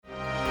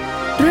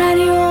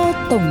Radio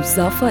Tổng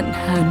Giáo phận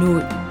Hà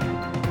Nội.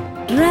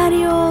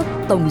 Radio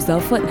Tổng Giáo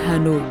phận Hà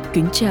Nội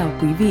kính chào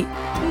quý vị.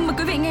 Mời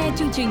quý vị nghe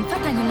chương trình phát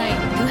thanh hôm nay,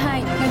 thứ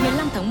Hai, ngày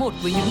 15 tháng 1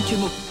 với những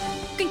chuyên mục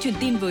Kinh truyền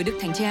tin với Đức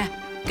Thánh Cha.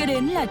 Kế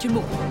đến là chuyên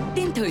mục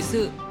Tin thời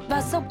sự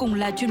và sau cùng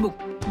là chuyên mục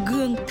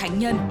Gương Thánh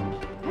Nhân.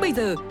 Bây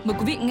giờ mời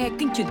quý vị nghe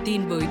Kinh truyền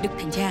tin với Đức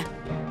Thánh Cha.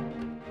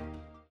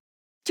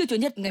 Trưa Chủ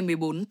nhật ngày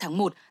 14 tháng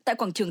 1, tại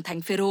quảng trường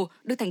Thánh Phêrô,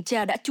 Đức Thánh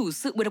Cha đã chủ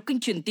sự buổi đọc kinh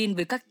truyền tin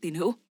với các tín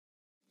hữu.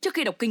 Trước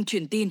khi đọc kinh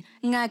truyền tin,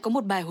 Ngài có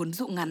một bài huấn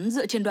dụ ngắn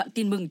dựa trên đoạn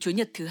tin mừng Chúa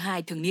Nhật thứ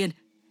Hai thường niên.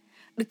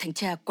 Đức Thánh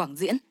Cha quảng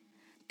diễn.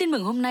 Tin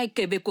mừng hôm nay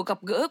kể về cuộc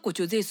gặp gỡ của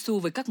Chúa Giêsu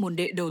với các môn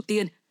đệ đầu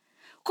tiên.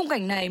 Khung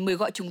cảnh này mời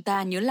gọi chúng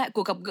ta nhớ lại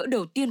cuộc gặp gỡ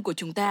đầu tiên của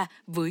chúng ta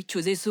với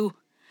Chúa Giêsu.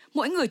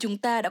 Mỗi người chúng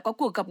ta đã có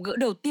cuộc gặp gỡ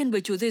đầu tiên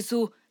với Chúa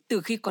Giêsu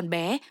từ khi còn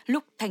bé,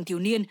 lúc thành thiếu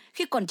niên,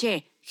 khi còn trẻ,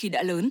 khi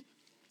đã lớn.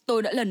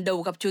 Tôi đã lần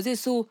đầu gặp Chúa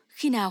Giêsu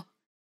khi nào?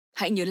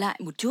 Hãy nhớ lại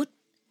một chút.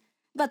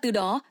 Và từ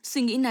đó,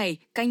 suy nghĩ này,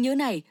 cái nhớ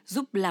này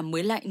giúp làm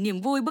mới lại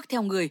niềm vui bước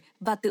theo người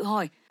và tự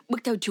hỏi, bước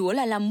theo Chúa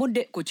là làm môn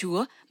đệ của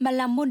Chúa, mà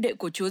làm môn đệ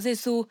của Chúa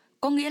Giêsu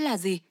có nghĩa là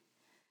gì?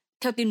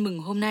 Theo tin mừng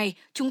hôm nay,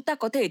 chúng ta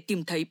có thể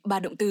tìm thấy 3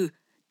 động từ: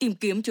 tìm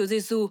kiếm Chúa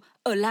Giêsu,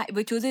 ở lại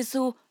với Chúa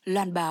Giêsu,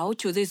 loan báo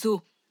Chúa Giêsu.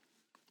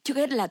 Trước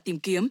hết là tìm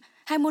kiếm,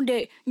 hai môn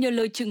đệ nhờ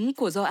lời chứng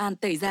của Gioan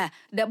Tẩy Giả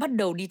đã bắt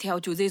đầu đi theo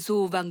Chúa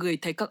Giêsu và người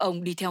thấy các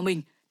ông đi theo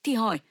mình, thì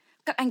hỏi,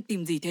 các anh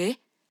tìm gì thế?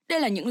 Đây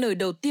là những lời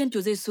đầu tiên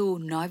Chúa Giêsu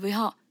nói với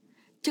họ.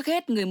 Trước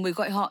hết, người mời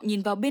gọi họ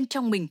nhìn vào bên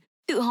trong mình,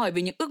 tự hỏi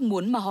về những ước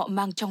muốn mà họ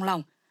mang trong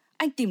lòng.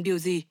 Anh tìm điều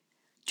gì?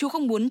 Chúa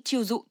không muốn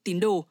chiêu dụ tín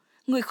đồ,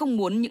 người không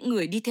muốn những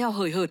người đi theo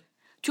hời hợt.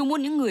 Chúa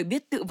muốn những người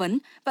biết tự vấn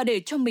và để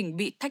cho mình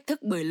bị thách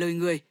thức bởi lời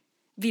người.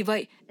 Vì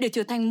vậy, để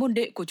trở thành môn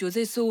đệ của Chúa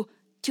Giêsu,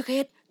 trước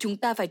hết chúng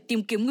ta phải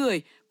tìm kiếm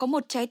người, có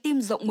một trái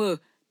tim rộng mở.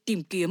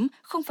 Tìm kiếm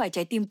không phải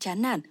trái tim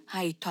chán nản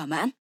hay thỏa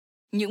mãn.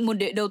 Những môn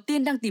đệ đầu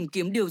tiên đang tìm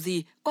kiếm điều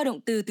gì qua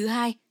động từ thứ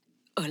hai?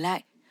 Ở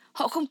lại.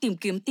 Họ không tìm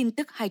kiếm tin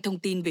tức hay thông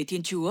tin về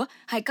Thiên Chúa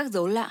hay các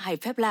dấu lạ hay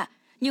phép lạ,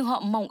 nhưng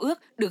họ mong ước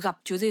được gặp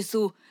Chúa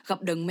Giêsu,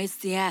 gặp Đấng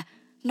Messiah,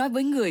 nói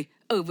với người,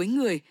 ở với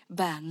người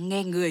và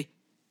nghe người.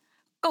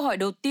 Câu hỏi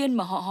đầu tiên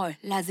mà họ hỏi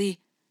là gì?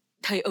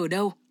 Thầy ở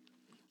đâu?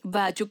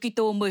 Và Chúa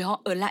Kitô mời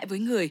họ ở lại với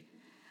người.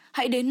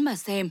 Hãy đến mà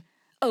xem,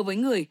 ở với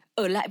người,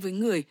 ở lại với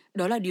người,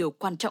 đó là điều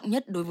quan trọng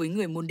nhất đối với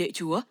người môn đệ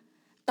Chúa.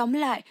 Tóm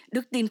lại,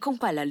 đức tin không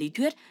phải là lý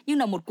thuyết, nhưng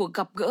là một cuộc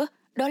gặp gỡ,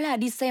 đó là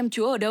đi xem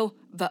Chúa ở đâu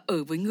và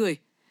ở với người.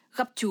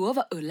 Gặp Chúa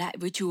và ở lại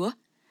với Chúa.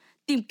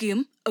 Tìm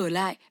kiếm, ở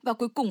lại và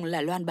cuối cùng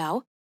là loan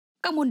báo.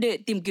 Các môn đệ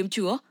tìm kiếm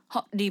Chúa,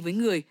 họ đi với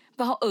người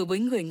và họ ở với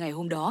người ngày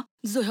hôm đó,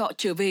 rồi họ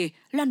trở về,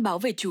 loan báo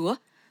về Chúa.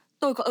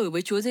 Tôi có ở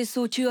với Chúa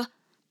Giêsu chưa?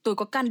 Tôi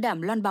có can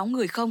đảm loan báo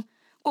người không?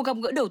 Cuộc gặp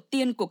gỡ đầu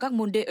tiên của các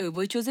môn đệ ở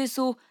với Chúa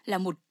Giêsu là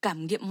một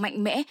cảm nghiệm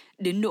mạnh mẽ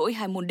đến nỗi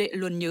hai môn đệ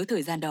luôn nhớ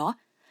thời gian đó.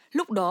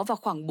 Lúc đó vào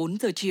khoảng 4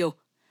 giờ chiều.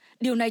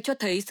 Điều này cho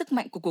thấy sức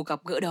mạnh của cuộc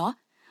gặp gỡ đó.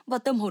 Và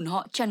tâm hồn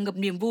họ tràn ngập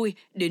niềm vui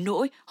đến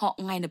nỗi họ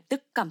ngay lập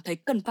tức cảm thấy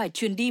cần phải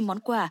truyền đi món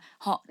quà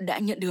họ đã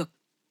nhận được.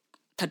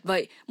 Thật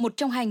vậy, một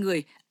trong hai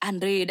người,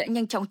 Andre đã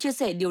nhanh chóng chia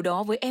sẻ điều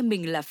đó với em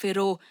mình là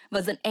Phêrô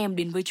và dẫn em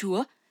đến với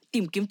Chúa,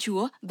 tìm kiếm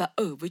Chúa và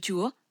ở với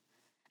Chúa.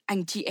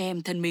 Anh chị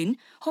em thân mến,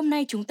 hôm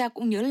nay chúng ta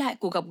cũng nhớ lại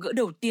cuộc gặp gỡ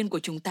đầu tiên của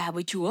chúng ta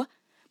với Chúa.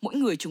 Mỗi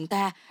người chúng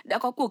ta đã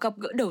có cuộc gặp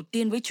gỡ đầu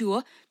tiên với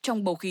Chúa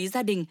trong bầu khí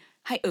gia đình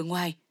hay ở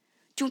ngoài.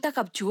 Chúng ta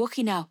gặp Chúa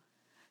khi nào?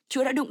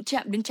 Chúa đã đụng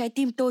chạm đến trái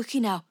tim tôi khi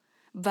nào?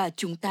 Và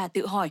chúng ta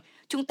tự hỏi,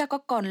 chúng ta có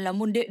còn là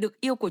môn đệ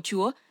được yêu của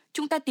Chúa?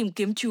 Chúng ta tìm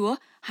kiếm Chúa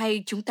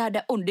hay chúng ta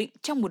đã ổn định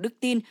trong một đức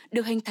tin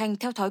được hình thành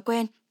theo thói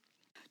quen?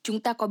 Chúng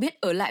ta có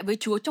biết ở lại với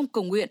Chúa trong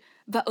cầu nguyện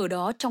và ở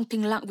đó trong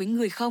thinh lặng với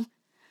người không?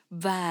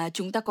 Và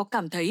chúng ta có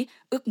cảm thấy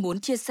ước muốn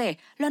chia sẻ,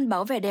 loan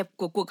báo vẻ đẹp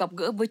của cuộc gặp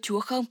gỡ với Chúa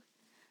không?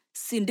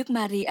 Xin Đức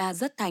Maria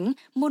Rất Thánh,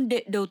 môn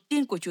đệ đầu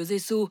tiên của Chúa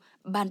Giêsu,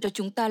 ban cho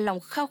chúng ta lòng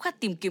khao khát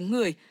tìm kiếm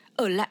người,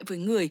 ở lại với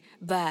người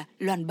và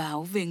loan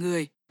báo về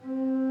người.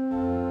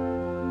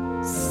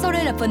 Sau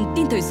đây là phần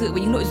tin thời sự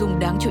với những nội dung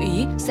đáng chú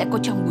ý sẽ có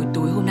trong buổi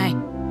tối hôm nay.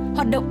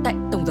 Hoạt động tại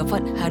Tổng Giáo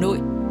phận Hà Nội.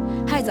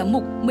 2 giám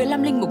mục,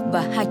 15 linh mục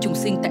và 2 trùng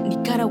sinh tại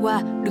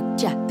Nicaragua được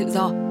trả tự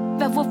do.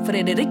 Và vua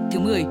Frederick thứ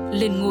 10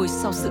 lên ngôi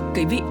sau sự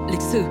kế vị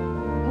lịch sử.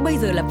 Bây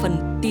giờ là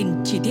phần tin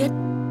chi tiết.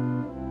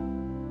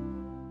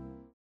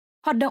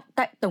 Hoạt động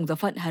tại Tổng Giáo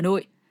phận Hà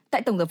Nội.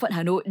 Tại Tổng Giáo phận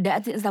Hà Nội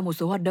đã diễn ra một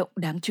số hoạt động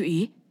đáng chú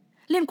ý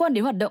liên quan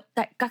đến hoạt động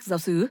tại các giáo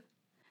xứ.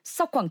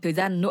 Sau khoảng thời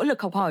gian nỗ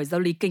lực học hỏi giáo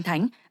lý Kinh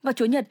Thánh, vào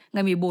Chủ nhật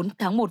ngày 14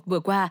 tháng 1 vừa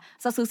qua,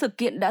 giáo xứ Sự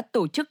Kiện đã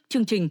tổ chức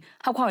chương trình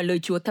học hỏi lời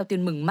Chúa theo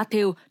Tin mừng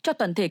Matthew cho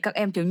toàn thể các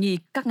em thiếu nhi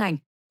các ngành.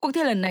 Cuộc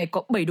thi lần này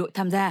có 7 đội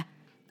tham gia.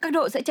 Các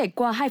đội sẽ trải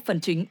qua 2 phần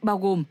chính bao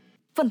gồm: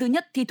 phần thứ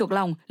nhất thi thuộc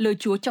lòng lời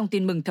Chúa trong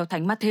Tin mừng theo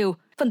Thánh Matthew,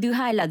 phần thứ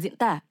hai là diễn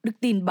tả đức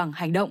tin bằng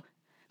hành động.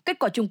 Kết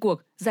quả chung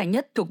cuộc, giải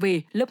nhất thuộc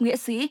về lớp nghĩa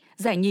sĩ,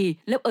 giải nhì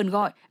lớp ơn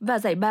gọi và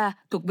giải ba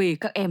thuộc về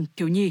các em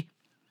thiếu nhi.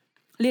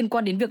 Liên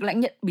quan đến việc lãnh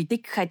nhận bí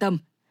tích khai tâm,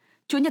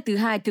 Chủ nhật thứ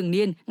Hai thường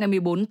niên ngày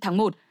 14 tháng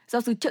 1,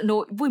 giáo xứ Chợ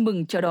Nội vui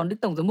mừng chào đón Đức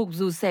Tổng giám mục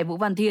Du Xe Vũ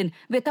Văn Thiên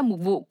về thăm mục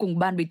vụ cùng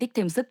ban bí tích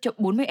thêm sức cho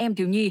 40 em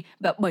thiếu nhi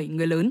và 7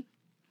 người lớn.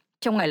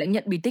 Trong ngày lãnh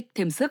nhận bi tích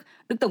thêm sức,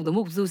 Đức Tổng giám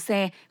mục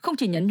Giuse không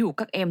chỉ nhắn nhủ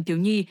các em thiếu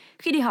nhi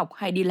khi đi học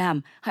hay đi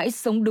làm, hãy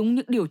sống đúng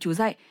những điều Chúa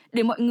dạy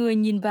để mọi người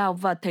nhìn vào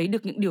và thấy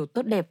được những điều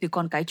tốt đẹp từ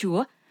con cái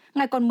Chúa.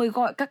 Ngài còn mời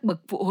gọi các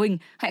bậc phụ huynh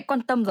hãy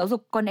quan tâm giáo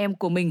dục con em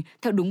của mình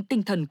theo đúng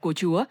tinh thần của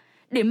Chúa,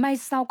 để mai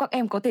sau các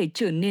em có thể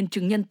trở nên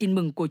chứng nhân tin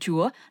mừng của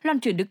Chúa, loan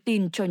truyền đức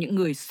tin cho những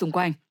người xung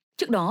quanh.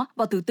 Trước đó,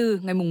 vào thứ Tư,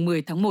 ngày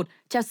 10 tháng 1,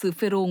 cha xứ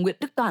Phêrô Nguyễn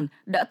Đức Toản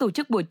đã tổ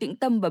chức buổi tĩnh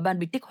tâm và ban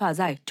bi tích hòa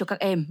giải cho các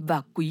em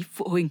và quý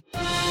phụ huynh.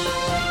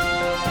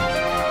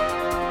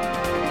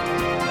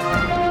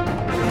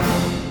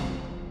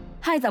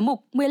 Hai giám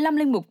mục, 15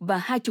 linh mục và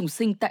 2 chủng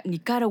sinh tại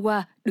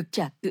Nicaragua được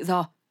trả tự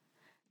do.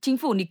 Chính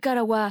phủ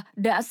Nicaragua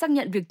đã xác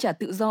nhận việc trả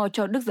tự do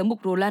cho Đức giám mục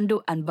Rolando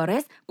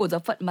Alvarez của giáo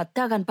phận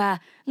Matagalpa,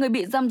 người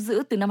bị giam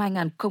giữ từ năm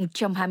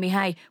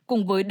 2022,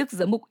 cùng với Đức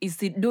giám mục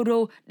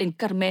Isidoro del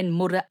Carmen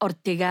Mora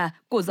Ortega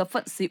của giáo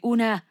phận xứ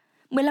Una,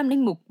 15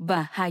 linh mục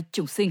và 2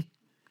 chủng sinh.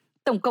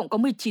 Tổng cộng có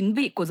 19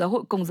 vị của giáo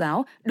hội Công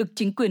giáo được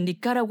chính quyền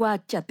Nicaragua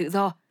trả tự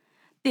do.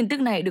 Tin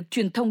tức này được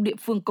truyền thông địa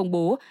phương công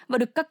bố và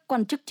được các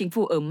quan chức chính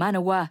phủ ở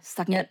Managua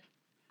xác nhận.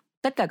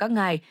 Tất cả các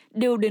ngài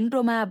đều đến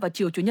Roma vào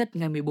chiều Chủ nhật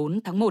ngày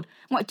 14 tháng 1,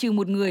 ngoại trừ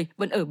một người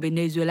vẫn ở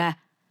Venezuela.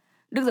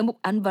 Đức giám mục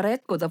Alvarez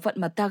của giáo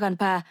phận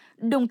Matagalpa,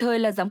 đồng thời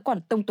là giám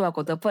quản tông tòa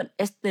của giáo phận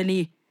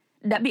Esteli,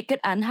 đã bị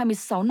kết án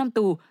 26 năm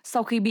tù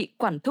sau khi bị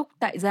quản thúc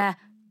tại gia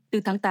từ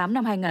tháng 8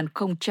 năm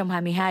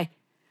 2022.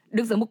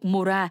 Đức giám mục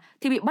Mora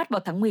thì bị bắt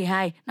vào tháng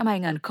 12 năm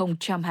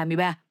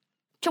 2023.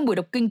 Trong buổi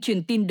đọc kinh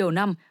truyền tin đầu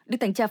năm, Đức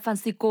Thánh cha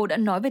Francisco đã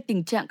nói về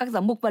tình trạng các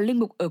giám mục và linh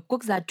mục ở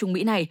quốc gia Trung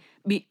Mỹ này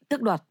bị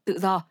tước đoạt tự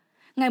do.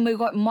 Ngài mời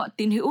gọi mọi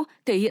tín hữu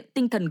thể hiện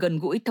tinh thần gần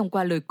gũi thông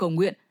qua lời cầu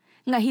nguyện.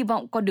 Ngài hy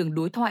vọng con đường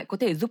đối thoại có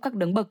thể giúp các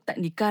đấng bậc tại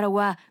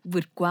Nicaragua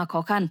vượt qua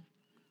khó khăn.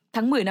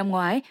 Tháng 10 năm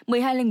ngoái,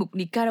 12 linh mục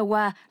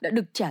Nicaragua đã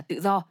được trả tự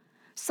do.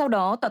 Sau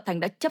đó, tòa thánh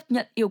đã chấp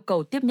nhận yêu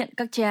cầu tiếp nhận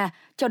các cha,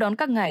 chào đón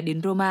các ngài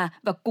đến Roma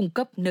và cung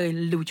cấp nơi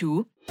lưu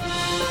trú.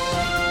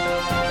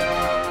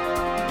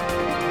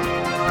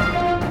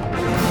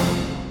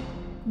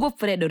 Vua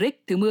Frederick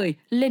thứ 10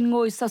 lên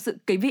ngôi sau sự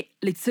kế vị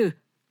lịch sử.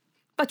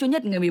 Vào Chủ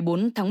nhật ngày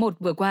 14 tháng 1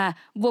 vừa qua,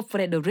 vua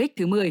Frederick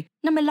thứ 10,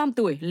 55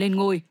 tuổi lên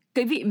ngôi,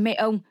 kế vị mẹ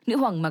ông, nữ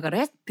hoàng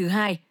Margaret thứ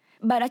 2.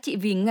 Bà đã trị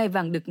vì ngai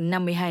vàng được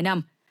 52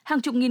 năm.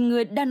 Hàng chục nghìn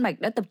người Đan Mạch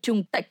đã tập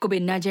trung tại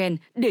Copenhagen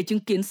để chứng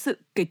kiến sự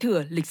kế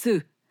thừa lịch sử.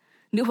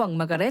 Nữ hoàng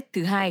Margaret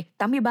thứ 2,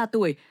 83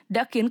 tuổi,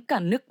 đã khiến cả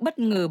nước bất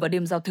ngờ vào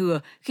đêm giao thừa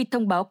khi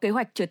thông báo kế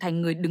hoạch trở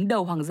thành người đứng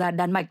đầu hoàng gia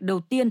Đan Mạch đầu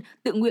tiên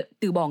tự nguyện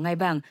từ bỏ ngai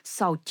vàng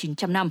sau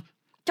 900 năm.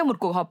 Trong một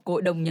cuộc họp của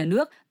Hội đồng Nhà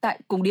nước tại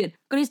Cung điện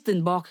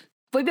Christiansborg,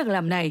 với việc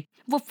làm này,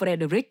 vua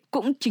Frederick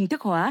cũng chính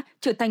thức hóa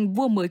trở thành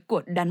vua mới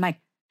của Đan Mạch.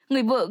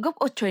 Người vợ gốc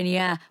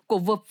Australia của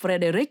vua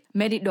Frederick,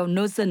 Mary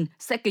Donaldson,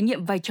 sẽ kế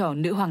nhiệm vai trò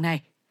nữ hoàng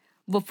này.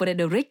 Vua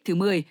Frederick thứ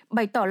 10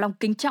 bày tỏ lòng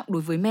kính trọng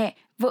đối với mẹ,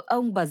 vợ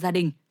ông và gia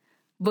đình.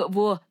 Vợ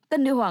vua,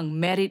 tân nữ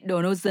hoàng Mary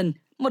Donaldson,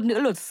 một nữ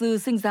luật sư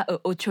sinh ra ở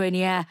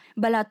Australia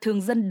và là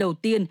thường dân đầu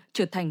tiên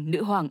trở thành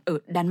nữ hoàng ở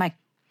Đan Mạch.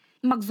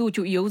 Mặc dù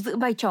chủ yếu giữ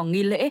vai trò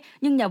nghi lễ,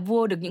 nhưng nhà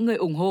vua được những người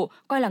ủng hộ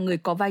coi là người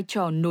có vai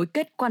trò nối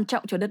kết quan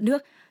trọng cho đất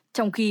nước,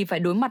 trong khi phải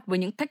đối mặt với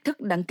những thách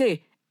thức đáng kể,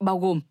 bao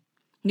gồm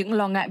những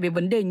lo ngại về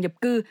vấn đề nhập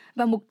cư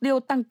và mục tiêu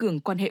tăng cường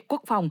quan hệ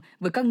quốc phòng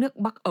với các nước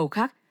Bắc Âu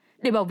khác,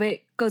 để bảo vệ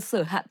cơ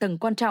sở hạ tầng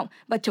quan trọng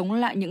và chống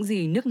lại những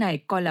gì nước này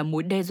coi là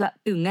mối đe dọa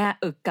từ Nga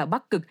ở cả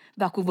Bắc Cực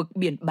và khu vực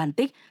biển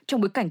Baltic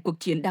trong bối cảnh cuộc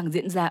chiến đang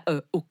diễn ra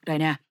ở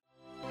Ukraine.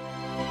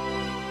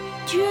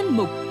 Chuyên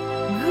mục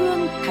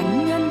Gương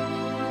Thánh Nhân.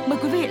 Mời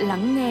quý vị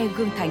lắng nghe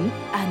Gương Thánh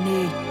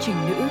Anne Trinh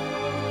Nữ.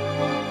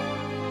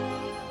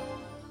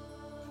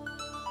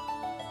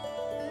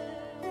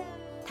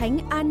 Thánh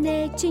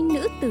Anne Trinh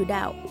Nữ Tử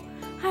Đạo,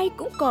 hay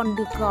cũng còn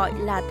được gọi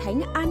là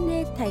Thánh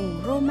Anne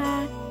thành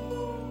Roma,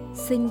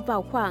 sinh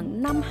vào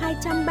khoảng năm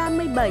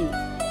 237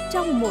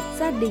 trong một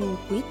gia đình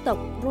quý tộc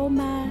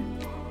Roma.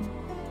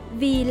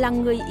 Vì là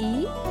người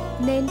Ý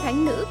nên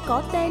thánh nữ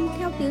có tên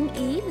theo tiếng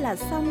Ý là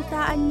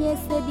Santa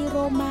Agnese di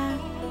Roma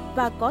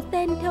và có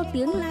tên theo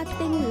tiếng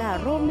Latin là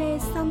Rome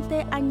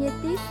Sancte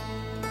Agnetis.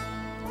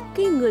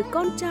 Khi người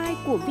con trai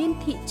của viên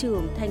thị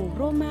trưởng thành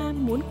Roma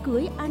muốn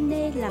cưới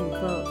Anne làm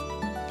vợ,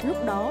 lúc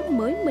đó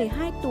mới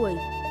 12 tuổi,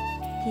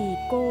 thì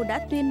cô đã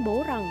tuyên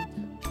bố rằng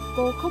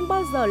cô không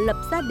bao giờ lập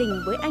gia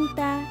đình với anh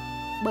ta,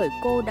 bởi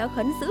cô đã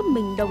khấn giữ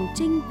mình đồng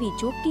trinh vì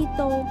Chúa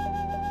Kitô.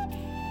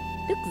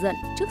 Tức giận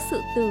trước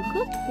sự từ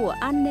khước của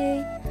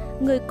Anne,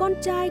 người con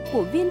trai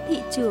của viên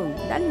thị trưởng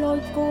đã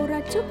lôi cô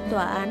ra trước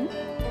tòa án.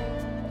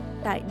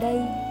 Tại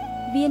đây,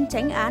 viên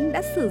chánh án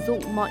đã sử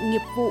dụng mọi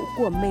nghiệp vụ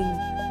của mình,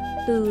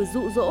 từ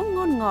dụ dỗ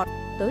ngon ngọt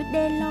tới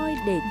đe loi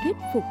để thuyết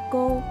phục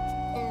cô.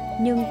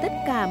 Nhưng tất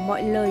cả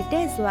mọi lời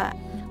đe dọa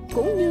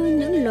cũng như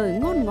những lời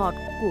ngon ngọt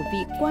của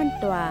vị quan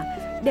tòa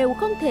đều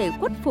không thể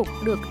khuất phục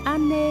được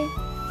Anne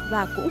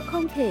và cũng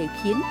không thể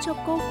khiến cho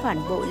cô phản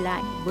bội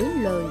lại với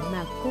lời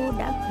mà cô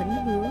đã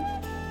khấn hứa.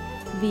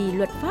 Vì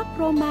luật pháp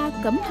Roma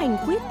cấm hành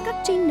quyết các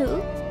trinh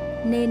nữ,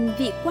 nên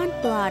vị quan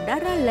tòa đã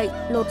ra lệnh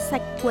lột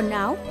sạch quần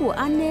áo của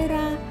Anne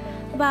ra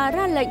và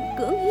ra lệnh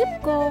cưỡng hiếp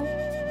cô.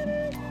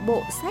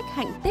 Bộ sách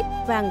hạnh tích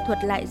vàng thuật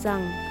lại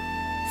rằng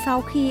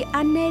Sau khi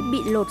Anne bị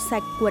lột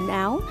sạch quần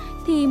áo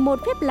thì một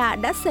phép lạ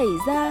đã xảy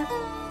ra.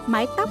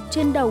 Mái tóc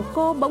trên đầu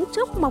cô bỗng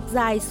chốc mọc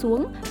dài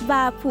xuống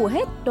và phủ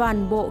hết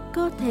toàn bộ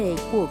cơ thể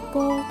của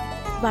cô,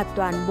 và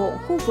toàn bộ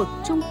khu vực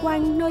chung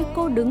quanh nơi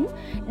cô đứng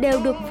đều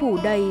được phủ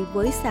đầy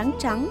với sáng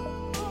trắng.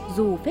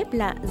 Dù phép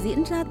lạ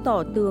diễn ra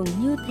tỏ tường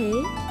như thế,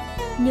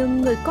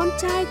 nhưng người con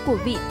trai của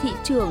vị thị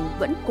trưởng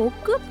vẫn cố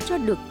cướp cho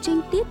được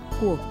trinh tiết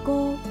của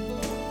cô.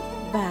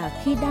 Và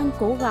khi đang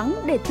cố gắng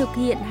để thực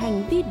hiện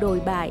hành vi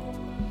đồi bại,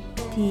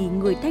 thì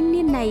người thanh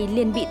niên này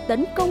liền bị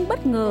tấn công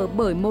bất ngờ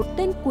bởi một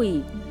tên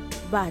quỷ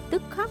và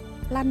tức khắc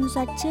lăn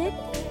ra chết.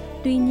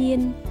 Tuy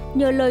nhiên,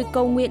 nhờ lời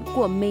cầu nguyện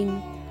của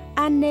mình,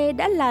 Anne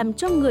đã làm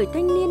cho người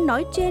thanh niên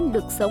nói trên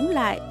được sống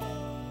lại.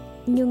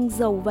 Nhưng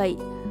dầu vậy,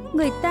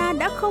 người ta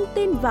đã không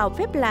tin vào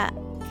phép lạ.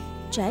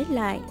 Trái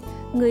lại,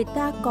 người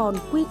ta còn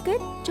quy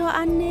kết cho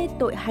Anne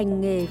tội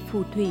hành nghề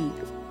phù thủy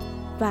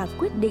và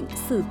quyết định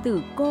xử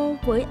tử cô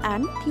với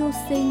án thiêu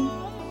sinh.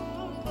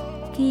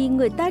 Khi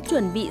người ta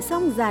chuẩn bị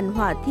xong giàn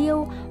hỏa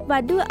thiêu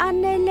và đưa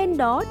Anne lên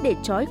đó để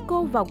trói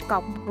cô vào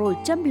cọc rồi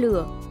châm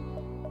lửa,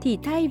 thì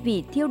thay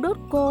vì thiêu đốt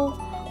cô,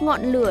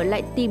 ngọn lửa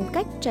lại tìm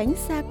cách tránh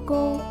xa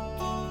cô.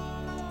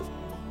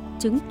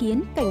 Chứng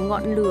kiến cảnh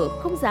ngọn lửa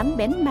không dám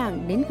bén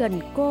mảng đến gần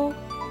cô,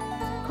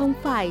 không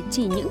phải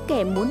chỉ những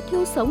kẻ muốn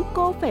thiêu sống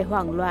cô phải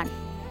hoảng loạn,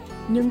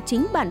 nhưng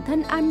chính bản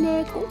thân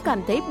Anne cũng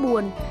cảm thấy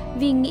buồn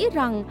vì nghĩ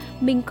rằng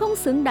mình không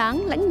xứng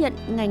đáng lãnh nhận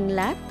ngành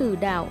lá tử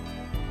đạo.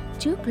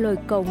 Trước lời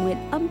cầu nguyện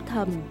âm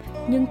thầm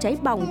nhưng cháy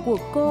bỏng của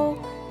cô,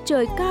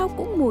 trời cao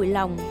cũng mùi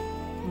lòng.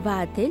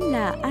 Và thế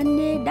là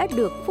Anne đã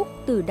được phúc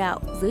tử đạo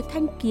dưới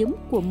thanh kiếm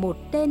của một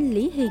tên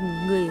lý hình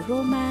người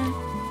Roma.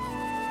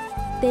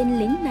 Tên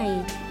lính này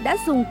đã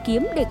dùng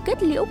kiếm để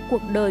kết liễu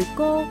cuộc đời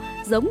cô,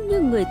 giống như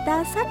người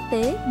ta sát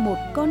tế một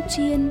con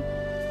chiên.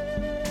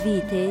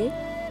 Vì thế,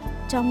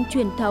 trong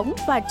truyền thống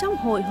và trong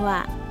hội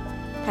họa,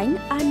 Thánh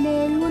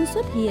Anne luôn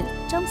xuất hiện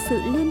trong sự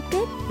liên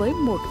kết với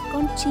một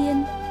con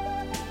chiên.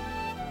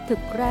 Thực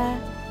ra,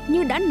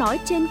 như đã nói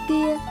trên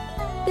kia,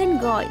 tên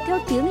gọi theo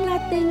tiếng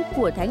Latin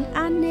của Thánh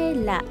Anne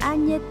là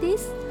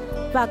Agnetis,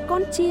 và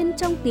con chiên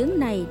trong tiếng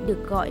này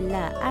được gọi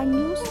là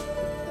Agnus.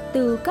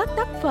 Từ các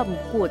tác phẩm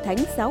của Thánh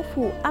giáo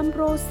phụ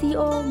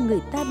Ambrosio, người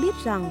ta biết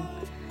rằng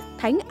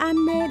Thánh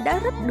Anne đã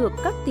rất được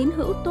các tín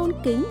hữu tôn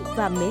kính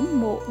và mến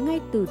mộ ngay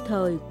từ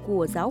thời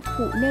của giáo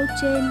phụ nêu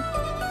trên.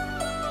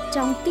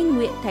 Trong kinh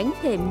nguyện Thánh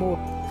thể 1,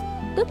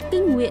 tức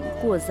kinh nguyện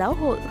của giáo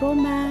hội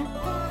Roma,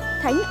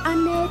 Thánh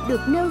Anne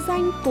được nêu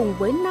danh cùng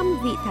với 5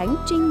 vị thánh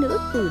trinh nữ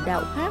tử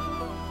đạo khác,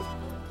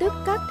 tức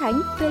các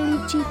thánh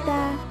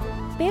Felicita,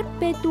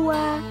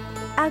 Perpetua,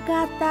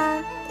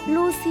 Agatha,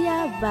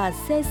 Lucia và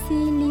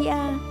Cecilia.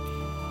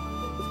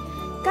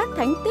 Các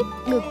thánh tích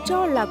được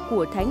cho là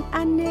của Thánh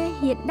Anne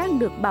hiện đang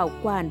được bảo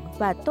quản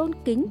và tôn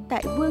kính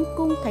tại Vương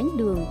cung Thánh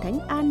đường Thánh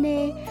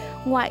Anne,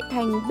 ngoại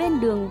thành bên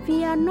đường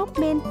Via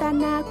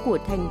Nomentana của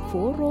thành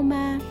phố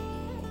Roma.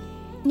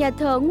 Nhà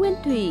thờ nguyên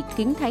thủy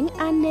kính Thánh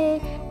Anne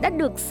đã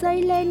được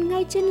xây lên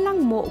ngay trên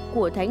lăng mộ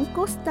của Thánh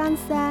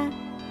Costanza.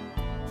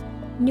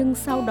 Nhưng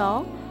sau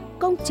đó,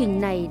 công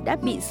trình này đã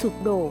bị sụp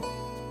đổ.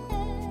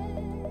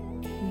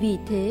 Vì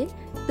thế,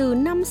 từ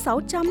năm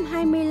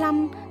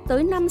 625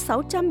 tới năm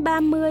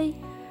 630,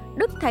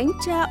 Đức Thánh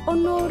Cha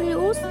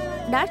Honorius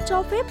đã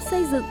cho phép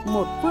xây dựng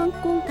một vương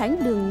cung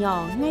thánh đường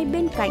nhỏ ngay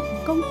bên cạnh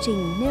công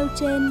trình nêu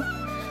trên.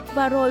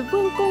 Và rồi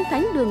vương cung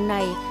thánh đường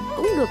này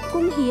cũng được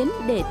cung hiến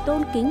để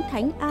tôn kính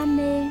Thánh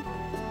Anne.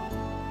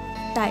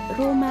 Tại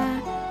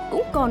Roma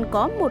cũng còn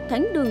có một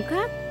thánh đường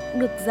khác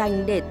được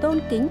dành để tôn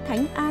kính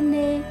Thánh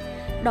Anne,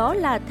 đó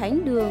là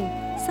thánh đường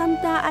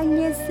Santa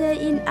Agnese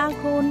in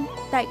Agon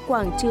tại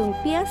quảng trường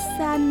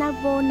Piazza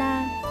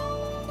Navona.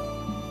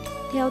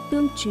 Theo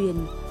tương truyền,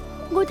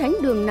 ngôi thánh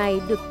đường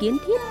này được kiến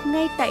thiết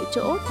ngay tại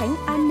chỗ Thánh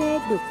Anne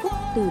được phúc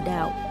từ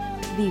đạo.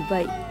 Vì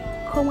vậy,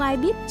 không ai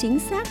biết chính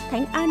xác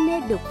Thánh Anne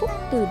được phúc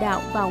từ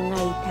đạo vào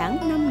ngày tháng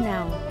năm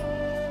nào.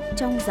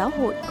 Trong giáo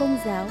hội Công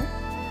giáo,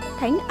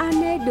 Thánh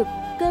Anne được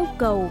kêu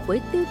cầu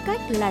với tư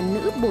cách là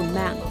nữ bổn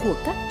mạng của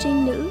các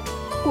trinh nữ,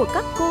 của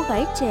các cô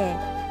gái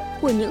trẻ,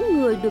 của những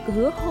người được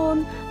hứa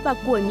hôn và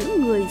của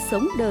những người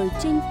sống đời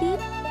trinh tiết.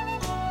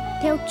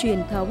 Theo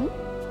truyền thống,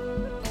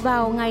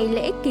 vào ngày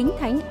lễ kính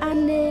Thánh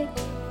Anne,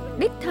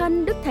 đích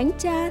thân Đức Thánh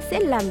Cha sẽ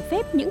làm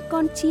phép những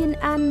con chiên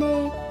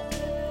Anne.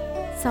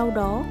 Sau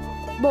đó,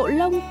 bộ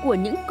lông của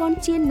những con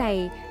chiên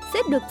này sẽ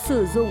được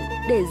sử dụng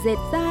để dệt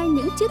ra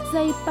những chiếc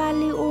dây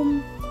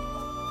pallium.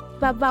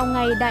 Và vào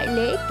ngày đại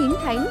lễ kính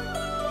Thánh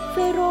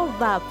Phêrô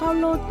và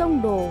Phaolô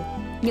tông đồ,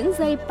 những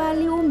dây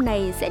pallium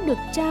này sẽ được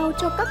trao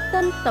cho các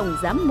tân tổng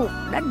giám mục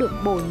đã được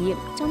bổ nhiệm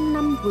trong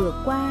năm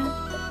vừa qua.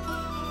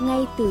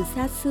 Ngay từ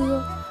xa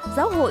xưa,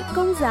 giáo hội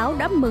Công giáo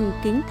đã mừng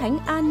kính Thánh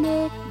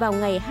Anne vào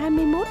ngày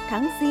 21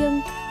 tháng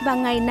Giêng, và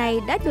ngày này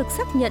đã được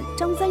xác nhận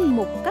trong danh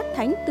mục các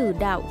thánh tử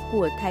đạo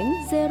của Thánh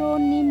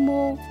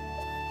Geronimo.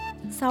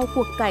 Sau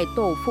cuộc cải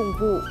tổ phụng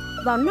vụ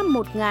vào năm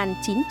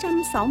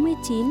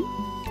 1969,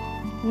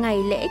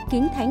 ngày lễ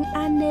kính Thánh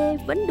Anne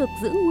vẫn được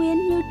giữ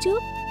nguyên như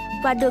trước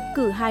và được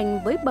cử hành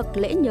với bậc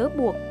lễ nhớ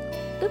buộc.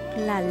 tức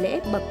là lễ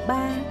bậc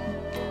 3.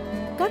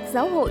 Các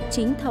giáo hội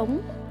chính thống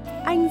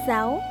Anh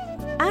giáo,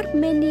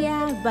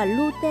 Armenia và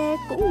Luther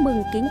cũng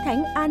mừng kính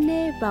Thánh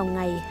Anne vào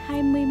ngày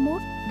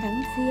 21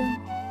 tháng Giêng.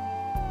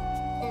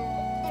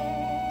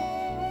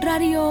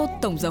 Radio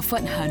Tổng giáo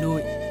phận Hà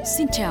Nội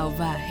xin chào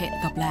và hẹn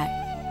gặp lại.